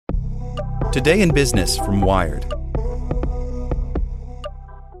Today in Business from Wired.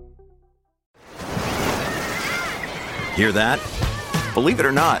 Hear that? Believe it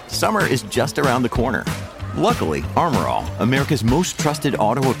or not, summer is just around the corner. Luckily, Armor All, America's most trusted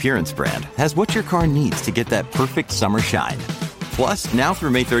auto appearance brand, has what your car needs to get that perfect summer shine. Plus, now through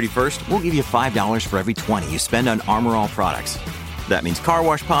May 31st, we'll give you $5 for every $20 you spend on Armor All products. That means car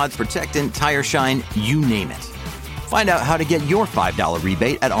wash pods, protectant, tire shine, you name it. Find out how to get your $5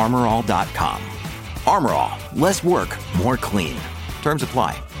 rebate at armorall.com. Armor All, less work, more clean. Terms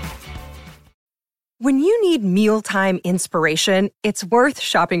apply. When you need mealtime inspiration, it's worth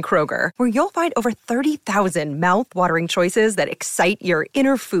shopping Kroger, where you'll find over 30,000 mouth-watering choices that excite your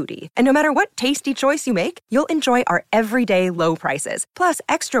inner foodie. And no matter what tasty choice you make, you'll enjoy our everyday low prices, plus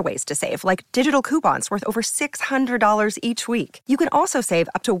extra ways to save, like digital coupons worth over $600 each week. You can also save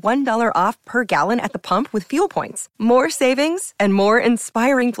up to $1 off per gallon at the pump with fuel points. More savings and more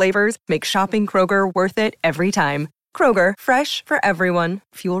inspiring flavors make shopping Kroger worth it every time. Kroger, fresh for everyone.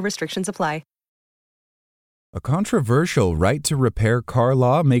 Fuel restrictions apply. A controversial right-to-repair car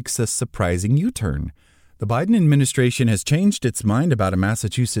law makes a surprising U-turn. The Biden administration has changed its mind about a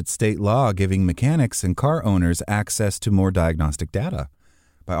Massachusetts state law giving mechanics and car owners access to more diagnostic data.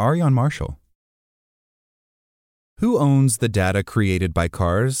 By Ariane Marshall. Who owns the data created by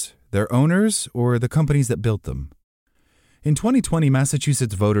cars, their owners, or the companies that built them? In 2020,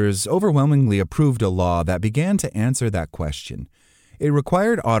 Massachusetts voters overwhelmingly approved a law that began to answer that question. It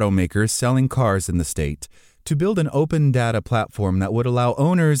required automakers selling cars in the state to build an open data platform that would allow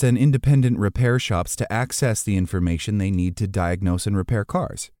owners and independent repair shops to access the information they need to diagnose and repair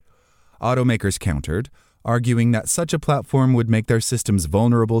cars. Automakers countered, arguing that such a platform would make their systems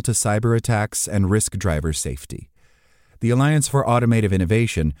vulnerable to cyber attacks and risk driver safety. The Alliance for Automotive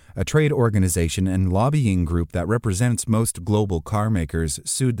Innovation, a trade organization and lobbying group that represents most global car makers,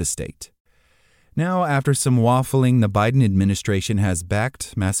 sued the state. Now, after some waffling, the Biden administration has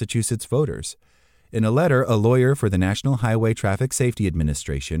backed Massachusetts voters. In a letter, a lawyer for the National Highway Traffic Safety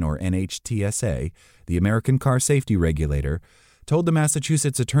Administration, or NHTSA, the American car safety regulator, told the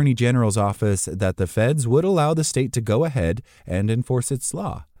Massachusetts Attorney General's office that the feds would allow the state to go ahead and enforce its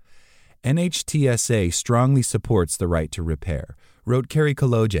law. NHTSA strongly supports the right to repair, wrote Kerry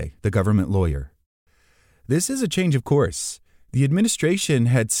Kaloje, the government lawyer. This is a change of course. The administration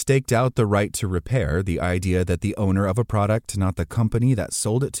had staked out the right to repair, the idea that the owner of a product, not the company that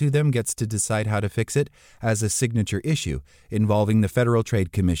sold it to them, gets to decide how to fix it, as a signature issue involving the Federal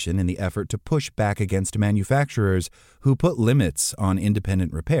Trade Commission in the effort to push back against manufacturers who put limits on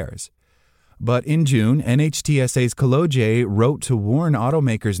independent repairs. But in June, NHTSA's Kaloje wrote to warn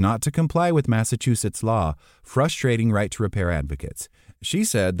automakers not to comply with Massachusetts law, frustrating right-to-repair advocates. She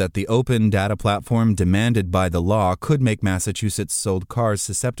said that the open data platform demanded by the law could make Massachusetts-sold cars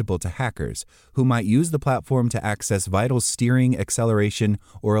susceptible to hackers, who might use the platform to access vital steering, acceleration,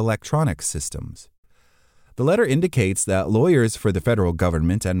 or electronic systems. The letter indicates that lawyers for the federal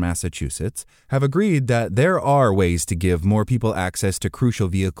government and Massachusetts have agreed that there are ways to give more people access to crucial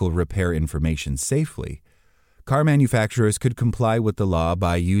vehicle repair information safely. Car manufacturers could comply with the law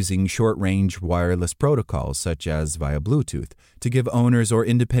by using short-range wireless protocols, such as via Bluetooth, to give owners or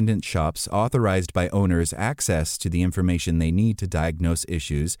independent shops authorized by owners access to the information they need to diagnose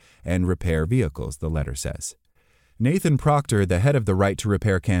issues and repair vehicles, the letter says. Nathan Proctor, the head of the Right to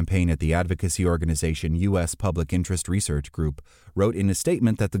Repair campaign at the advocacy organization U.S. Public Interest Research Group, wrote in a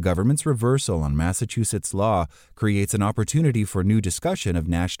statement that the government's reversal on Massachusetts law creates an opportunity for new discussion of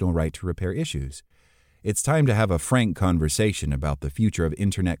national right to repair issues. It's time to have a frank conversation about the future of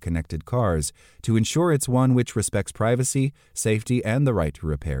internet-connected cars to ensure it's one which respects privacy, safety, and the right to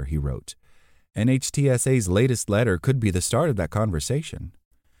repair, he wrote. NHTSA's latest letter could be the start of that conversation.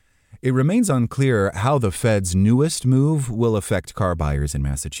 It remains unclear how the Fed's newest move will affect car buyers in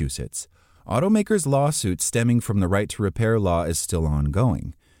Massachusetts. Automakers' lawsuit stemming from the right to repair law is still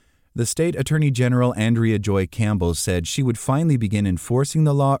ongoing. The state attorney general Andrea Joy Campbell said she would finally begin enforcing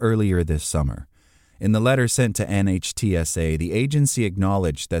the law earlier this summer. In the letter sent to NHTSA, the agency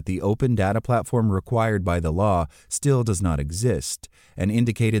acknowledged that the open data platform required by the law still does not exist, and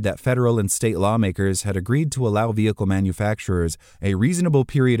indicated that federal and state lawmakers had agreed to allow vehicle manufacturers a reasonable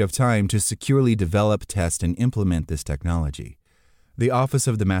period of time to securely develop, test, and implement this technology. The Office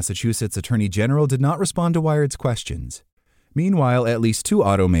of the Massachusetts Attorney General did not respond to Wired's questions. Meanwhile, at least two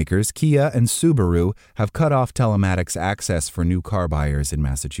automakers, Kia and Subaru, have cut off telematics access for new car buyers in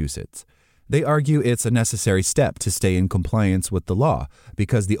Massachusetts. They argue it's a necessary step to stay in compliance with the law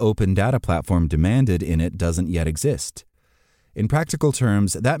because the open data platform demanded in it doesn't yet exist. In practical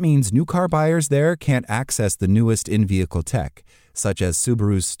terms, that means new car buyers there can't access the newest in-vehicle tech, such as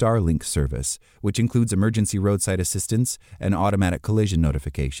Subaru's Starlink service, which includes emergency roadside assistance and automatic collision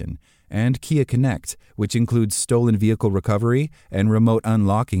notification, and Kia Connect, which includes stolen vehicle recovery and remote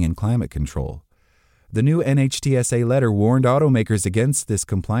unlocking and climate control. The new NHTSA letter warned automakers against this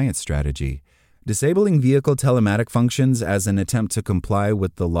compliance strategy. Disabling vehicle telematic functions as an attempt to comply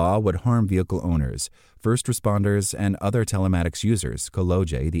with the law would harm vehicle owners, first responders, and other telematics users,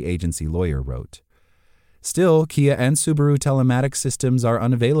 Koloje, the agency lawyer, wrote. Still, Kia and Subaru telematics systems are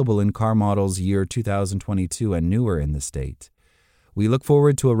unavailable in car models year 2022 and newer in the state. We look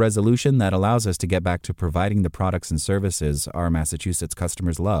forward to a resolution that allows us to get back to providing the products and services our Massachusetts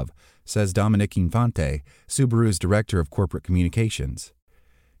customers love, says Dominic Infante, Subaru's Director of Corporate Communications.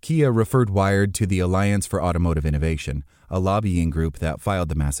 Kia referred Wired to the Alliance for Automotive Innovation, a lobbying group that filed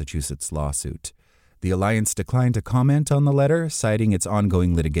the Massachusetts lawsuit. The Alliance declined to comment on the letter, citing its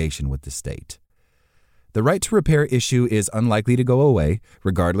ongoing litigation with the state. The right to repair issue is unlikely to go away,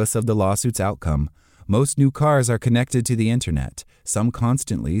 regardless of the lawsuit's outcome. Most new cars are connected to the internet. Some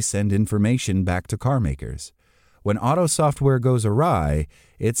constantly send information back to car makers. When auto software goes awry,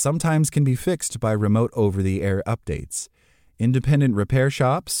 it sometimes can be fixed by remote over-the-air updates. Independent repair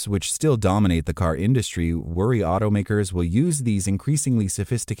shops, which still dominate the car industry, worry automakers will use these increasingly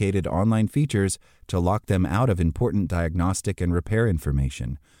sophisticated online features to lock them out of important diagnostic and repair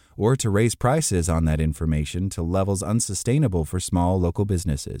information, or to raise prices on that information to levels unsustainable for small local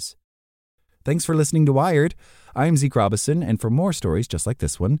businesses. Thanks for listening to Wired. I'm Zeke Robison, and for more stories just like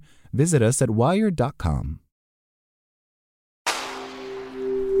this one, visit us at wired.com.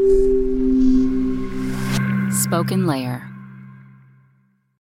 Spoken Layer.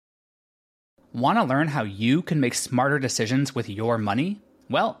 Want to learn how you can make smarter decisions with your money?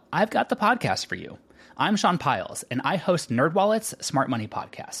 Well, I've got the podcast for you. I'm Sean Piles, and I host NerdWallet's Smart Money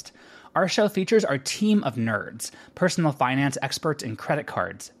Podcast. Our show features our team of nerds, personal finance experts in credit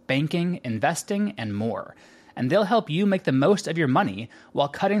cards, banking, investing, and more. And they'll help you make the most of your money while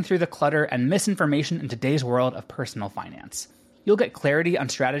cutting through the clutter and misinformation in today's world of personal finance. You'll get clarity on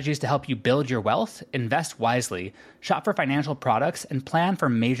strategies to help you build your wealth, invest wisely, shop for financial products, and plan for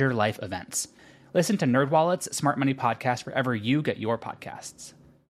major life events. Listen to NerdWallet's Smart Money Podcast wherever you get your podcasts.